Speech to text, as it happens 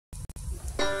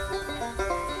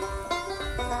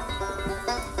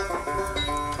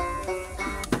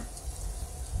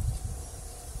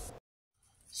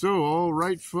So, all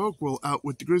right, folk, we're out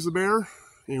with the grizzly bear,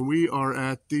 and we are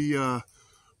at the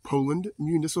Poland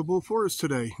Municipal Forest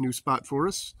today. New spot for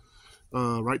us,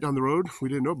 right down the road. We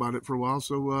didn't know about it for a while,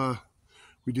 so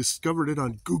we discovered it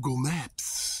on Google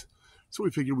Maps. So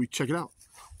we figured we'd check it out.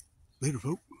 Later,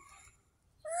 folk.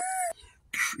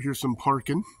 Here's some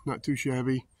parking, not too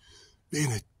shabby.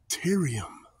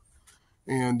 Planetarium,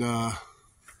 and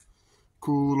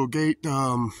cool little gate.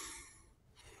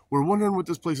 We're wondering what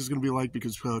this place is going to be like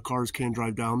because cars can't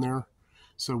drive down there.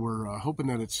 So we're hoping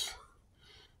that it's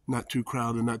not too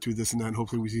crowded, not too this and that. And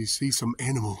hopefully we see some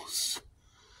animals.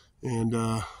 And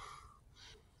so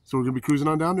we're going to be cruising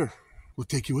on down there. We'll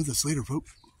take you with us later,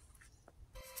 folks.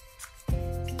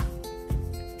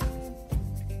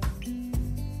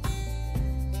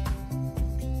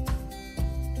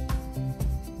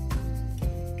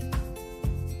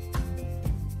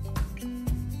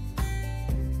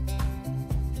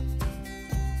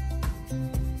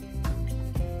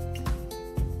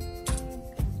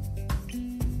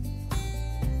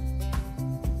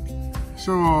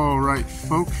 So, all right,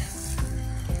 folk.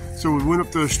 So we went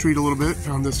up the street a little bit,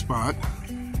 found this spot.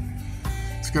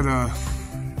 It's got a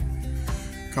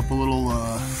couple little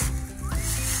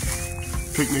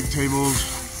picnic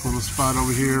tables, little spot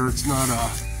over here. It's not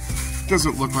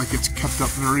doesn't look like it's kept up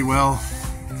very well.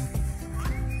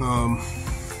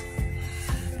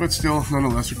 But still,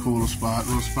 nonetheless, a cool little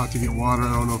spot to get water.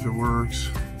 I don't know if it works.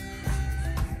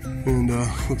 And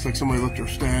looks like somebody left their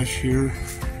stash here.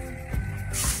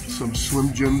 Some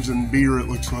Slim Jims and beer, it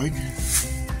looks like.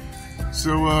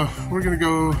 So we're gonna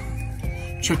go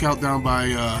check out down by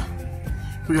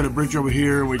we got a bridge over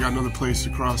here and we got another place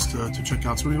to cross to check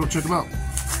out, so we're gonna go check them out.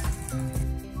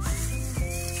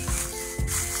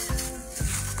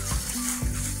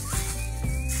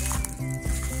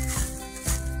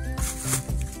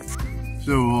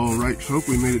 So all right, folk,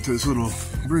 we made it to this little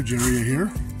bridge area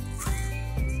here.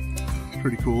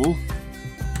 Pretty cool.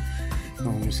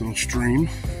 On this little stream.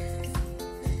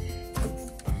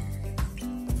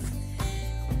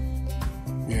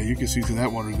 Yeah, you can see through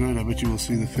that water good. I bet you will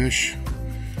see the fish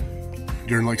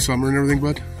during like summer and everything,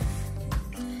 bud.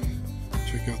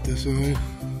 Check out this side.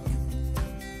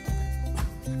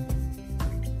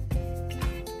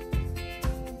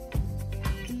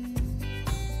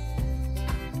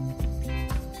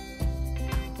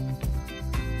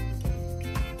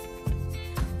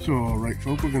 So, all right,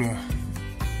 folk, we're gonna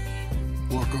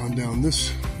walk on down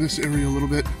this area a little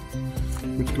bit,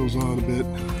 which goes on a bit.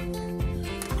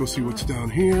 Go see what's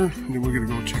down here, and then we're gonna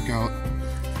go check out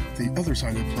the other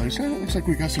side of the place. And it looks like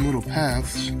we got some little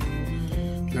paths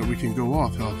that we can go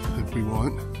off of if we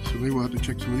want. So maybe we'll have to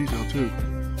check some of these out too.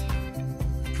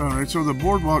 All right, so the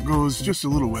boardwalk goes just a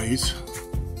little ways,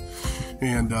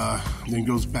 and then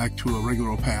goes back to a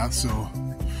regular path. So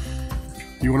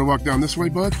you want to walk down this way,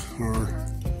 bud, or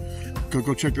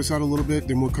go check this out a little bit?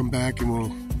 Then we'll come back and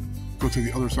we'll go to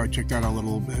the other side, check that out a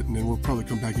little bit, and then we'll probably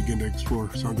come back again to explore.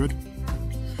 Sound good?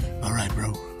 All right,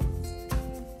 bro.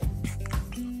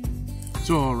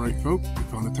 So, all right, folk, we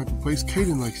found the type of place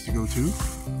Caden likes to go to.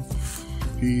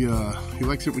 He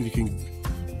likes it when you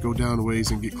can go down a ways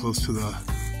and get close to the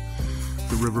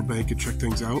riverbank and check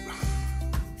things out.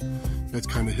 That's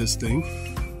kind of his thing.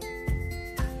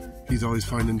 He's always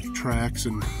finding tracks,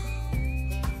 and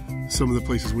some of the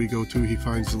places we go to, he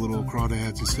finds the little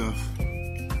crawdads and stuff.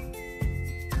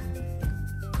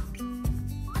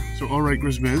 So, all right,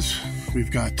 Grizzbiz,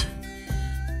 we've got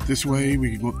this way.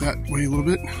 We can go up that way a little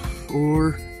bit,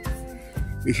 or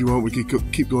if you want, we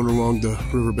could keep going along the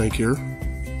riverbank here.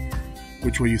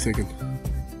 Which way you thinking?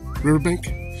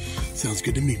 Riverbank? Sounds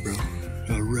good to me, bro.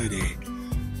 Alrighty.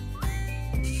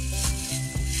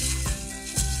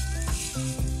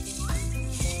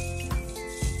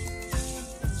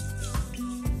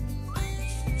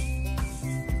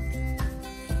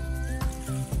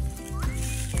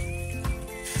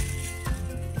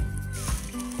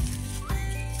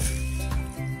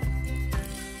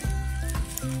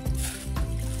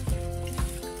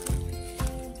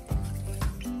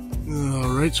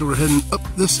 Alright, so we're heading up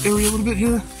this area a little bit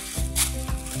here.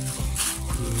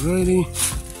 Alrighty.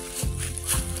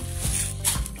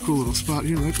 Cool little spot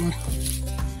here, right, bud?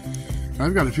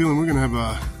 I've got a feeling we're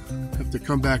gonna have to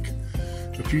come back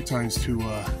a few times to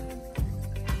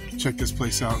check this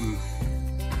place out and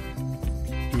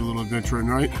do a little adventuring,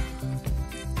 right?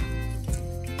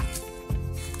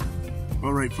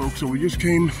 Alright, folks, so we just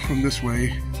came from this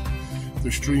way.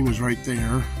 The stream is right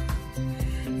there.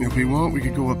 And if we want, we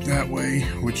could go up that way,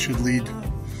 which should lead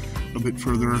a bit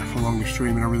further along the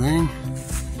stream and everything.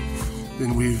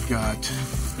 Then we've got,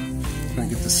 trying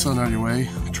to get the sun out of your way,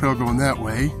 trail going that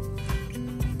way.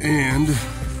 And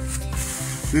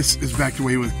this is back the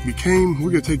way it became.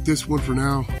 We're gonna take this one for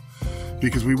now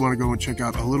because we want to go and check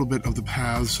out a little bit of the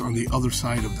paths on the other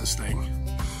side of this thing.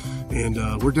 And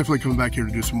we're definitely coming back here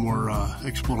to do some more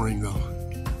exploring though.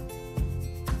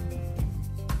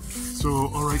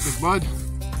 So, all right, big bud,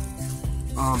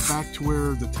 back to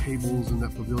where the tables and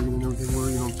that pavilion and everything were,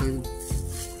 you know what I'm saying?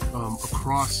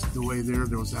 Across the way there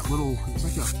was that little, it was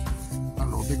like a, I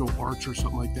don't know, a big old arch or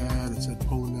something like that. It said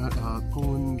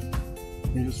Poland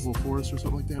Municipal Forest or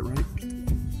something like that, right?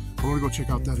 I want to go check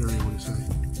out that area, what do you say?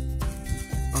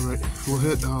 All right, we'll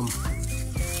hit,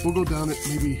 we'll go down it,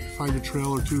 maybe find a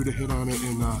trail or two to hit on it,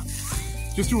 and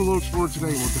just do a little exploring today,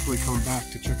 and we'll definitely come back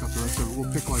to check out the rest of it.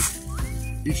 We'll pick like,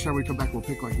 each time we come back, we'll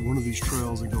pick like one of these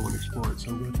trails and go and explore it.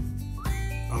 Sound good?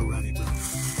 Alrighty, bro.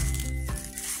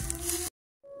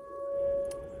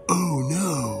 Oh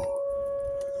no!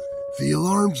 The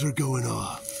alarms are going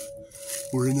off.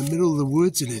 We're in the middle of the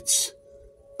woods and it's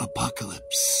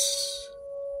apocalypse.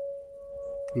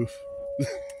 Oof.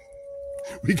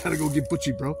 We gotta go get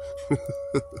Butchie, bro.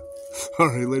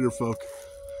 Alright, later, folk.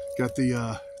 Got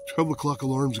the 12 o'clock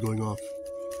alarms going off.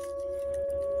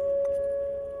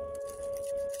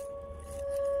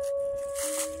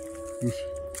 Oof.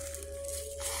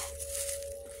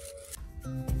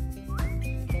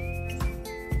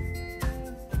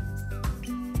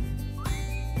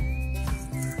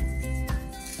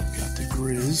 Got the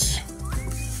Grizz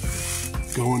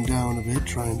going down a bit,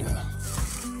 trying to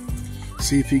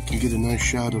see if he can get a nice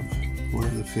shot of one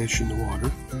of the fish in the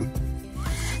water.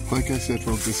 Like I said,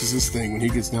 folks, this is his thing. When he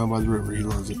gets down by the river, he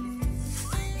loves it.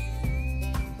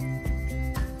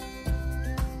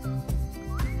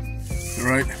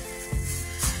 Alright.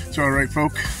 It's alright,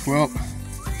 folk. Well,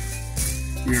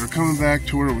 we are coming back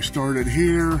to where we started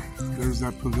here. There's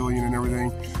that pavilion and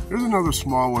everything. There's another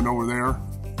small one over there.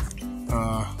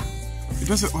 It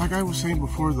doesn't, like I was saying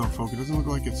before though, folk, it doesn't look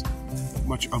like it's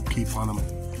much upkeep on them.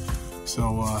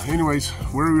 So anyways,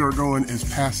 where we are going is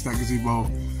past that gazebo,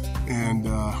 and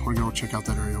we're gonna go check out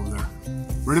that area over there.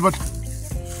 Ready, bud?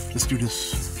 Let's do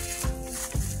this.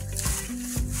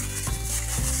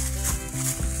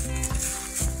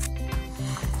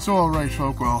 So alright,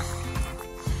 folk, well,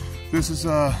 this is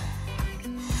as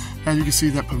you can see,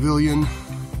 that pavilion.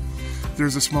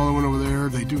 There's a smaller one over there.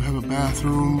 They do have a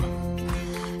bathroom,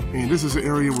 and this is the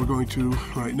area we're going to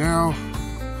right now.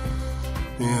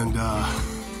 And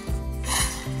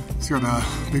it's got a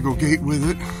big old gate with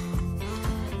it,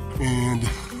 and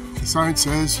the sign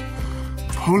says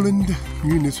Poland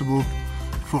Municipal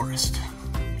Forest.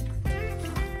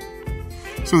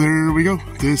 So there we go.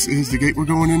 This is the gate we're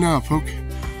going in now, folk,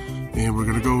 and we're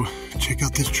gonna go check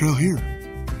out this trail here.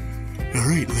 All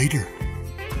right, later.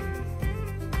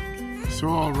 So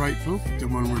all right, folk, the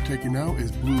one we're taking now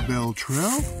is Bluebell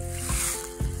Trail,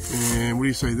 and what do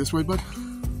you say, this way, bud?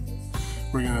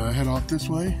 We're gonna head off this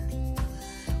way.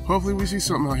 Hopefully we see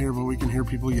something out here, but we can hear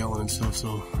people yelling and stuff,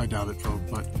 so I doubt it, folk.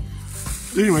 But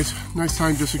anyways, nice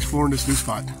time just exploring this new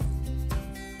spot.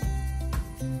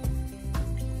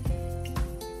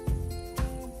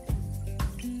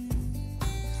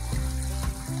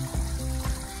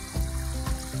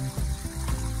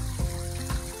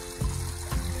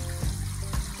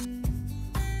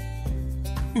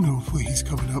 And hopefully he's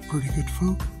coming out pretty good,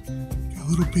 folk. Got a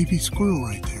little baby squirrel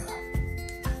right there,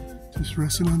 just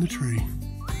resting on the tree.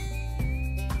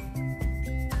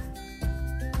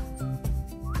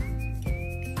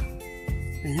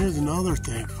 And here's another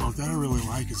thing, folks, that I really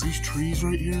like is these trees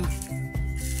right here.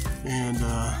 And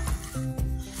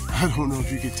I don't know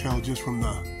if you could tell just from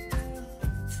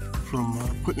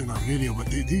putting it on video, but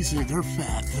these things, they're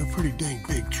fat. They're pretty dang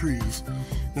big trees,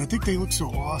 and I think they look so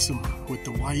awesome with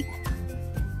the white.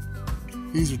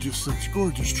 These are just such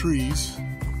gorgeous trees.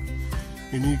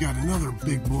 And you got another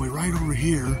big boy right over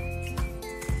here,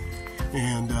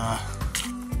 and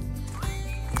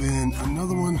then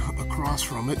another one across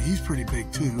from it. He's pretty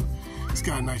big too. It's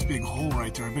got a nice big hole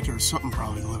right there. I bet there's something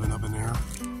probably living up in there.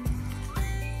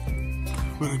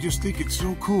 But I just think it's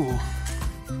so cool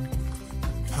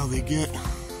how they get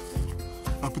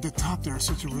up at the top there.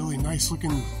 Such a really nice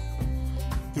looking,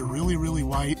 they're really, really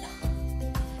white.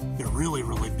 They're really,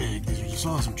 really big. These are just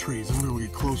awesome trees. I'm gonna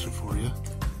get closer for you.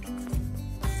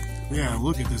 Yeah,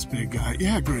 look at this big guy.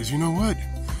 Yeah, Grizz, you know what?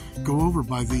 Go over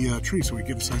by the tree so we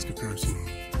get a size comparison.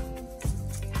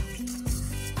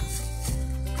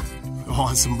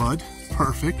 Awesome, bud.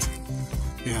 Perfect.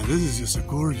 Yeah, this is just a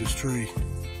gorgeous tree.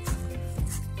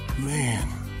 Man.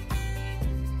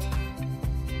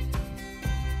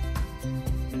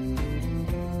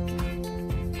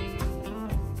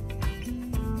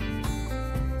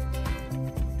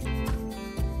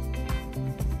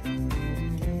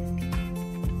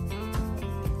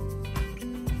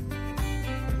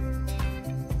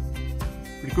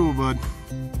 Pretty cool, bud.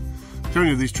 I'm telling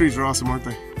you, these trees are awesome, aren't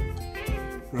they?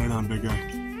 Right on, big guy.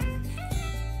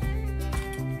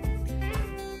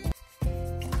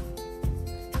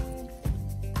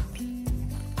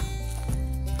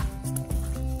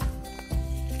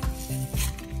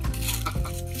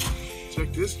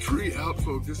 Check this tree out,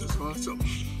 folks. This is awesome.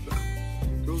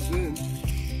 Goes in.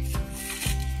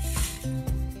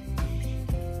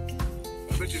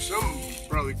 I bet you some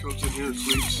probably comes in here and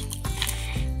sleeps.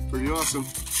 Pretty awesome.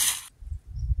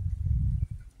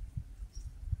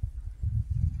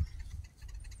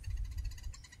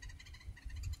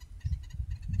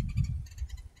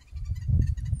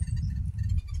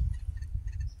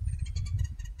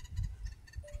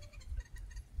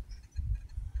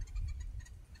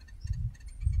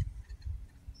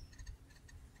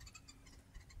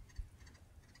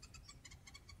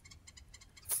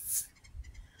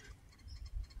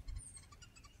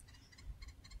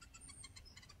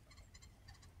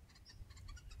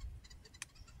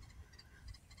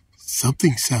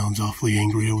 Something sounds awfully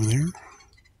angry over there.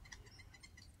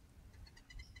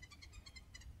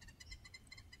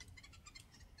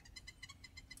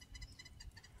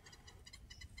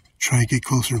 Try and get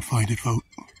closer and find it, folk.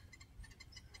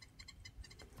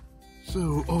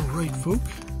 So, alright, folk.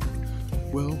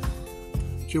 Well,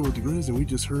 Joe with the Grizz, and we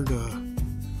just heard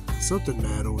something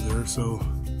mad over there, so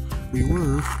we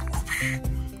were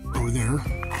over there.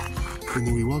 And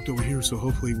then we walked over here, so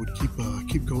hopefully it would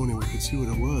keep going and we could see what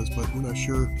it was, but we're not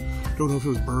sure. Don't know if it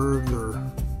was birds or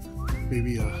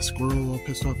maybe a squirrel all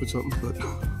pissed off at something, but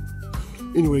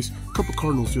anyways, a couple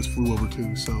cardinals just flew over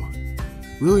too, so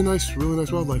really nice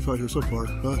wildlife out here so far.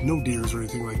 No deers or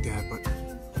anything like that, but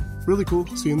really cool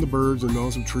seeing the birds and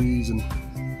awesome trees and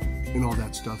all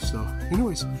that stuff. So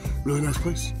anyways, really nice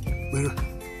place. Later.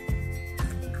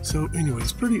 So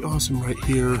anyways, pretty awesome right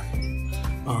here.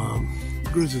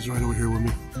 Grizz is right over here with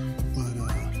me, but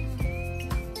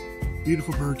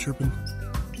beautiful bird chirping,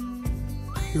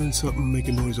 hearing something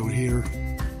making noise over here,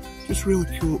 just really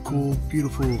cool,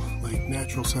 beautiful, like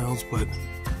natural sounds. But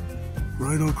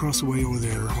right across the way over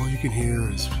there, all you can hear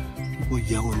is people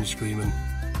yelling and screaming.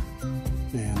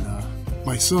 And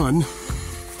my son,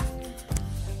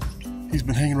 he's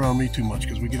been hanging around me too much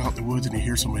because we get out in the woods and he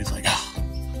hears somebody's like,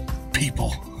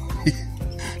 people.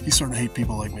 He's starting to hate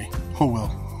people like me. Oh well.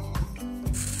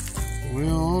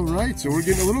 Well, alright, so we're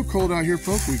getting a little cold out here,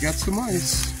 folks. We got some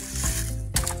ice.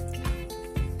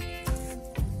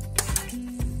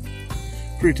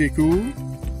 Pretty cool.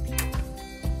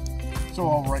 So,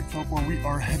 alright, folks, well, we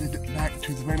are headed back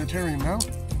to the planetarium now.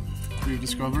 We've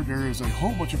discovered there is a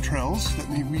whole bunch of trails that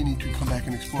we need to come back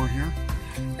and explore here.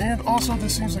 And also,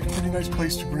 this seems like a pretty nice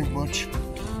place to bring Butch.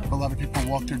 A lot of people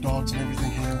walk their dogs and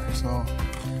everything here, so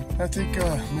I think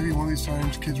maybe one of these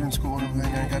times kids are in school and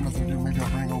everything, I ain't got nothing to do, maybe I'll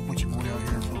bring old Butchie boy out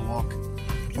here for a walk.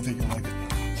 I think he'll like it.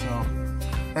 So,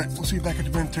 alright, we'll see you back at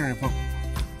the planetarium, folks.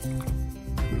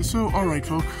 So, alright,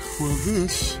 folks, well,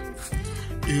 this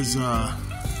is the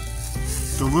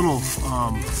little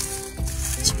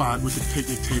spot with the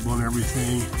picnic table and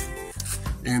everything.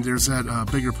 And there's that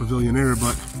bigger pavilion there,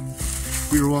 but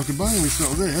we were walking by and we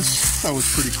saw this. That was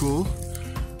pretty cool.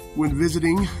 When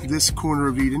visiting this corner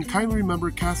of Eden, kindly remember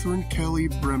Catherine Kelly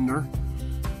Bremner,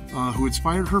 who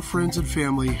inspired her friends and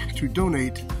family to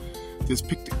donate this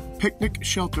picnic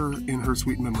shelter in her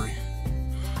sweet memory.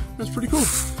 That's pretty cool.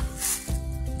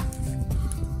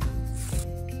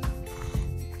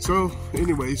 So,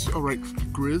 anyways, alright,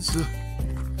 Grizz,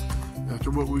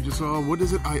 after what we just saw, what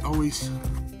is it I always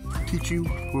teach you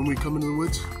when we come into the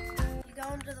woods? You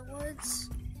go into the woods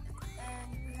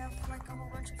and you have like a whole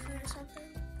bunch of food or something.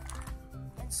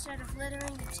 Instead of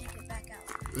littering, you take it back out.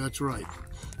 That's right.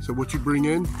 So what you bring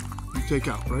in, you take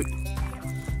out, right?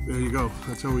 There you go.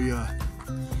 That's how we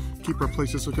keep our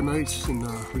places looking nice and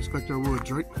respect our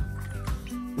woods, right?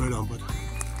 Right on, bud.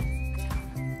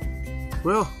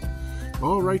 Well,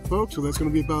 all right, folks. So that's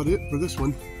going to be about it for this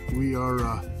one. We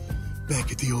are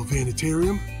back at the old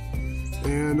planetarium,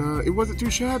 and it wasn't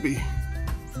too shabby.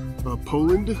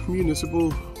 Poland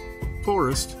Municipal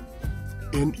Forest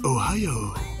in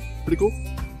Ohio. Pretty cool.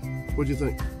 What'd you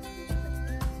think?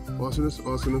 Awesomeness.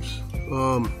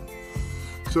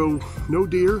 So no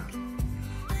deer,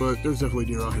 but there's definitely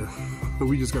deer out here.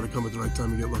 We just got to come at the right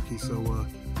time and get lucky. So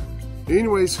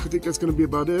anyways, I think that's going to be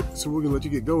about it. So we're going to let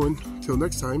you get going. Till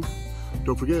next time,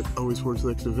 don't forget, always forward to the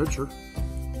next adventure.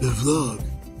 The vlog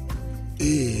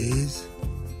is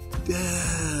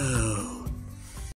done.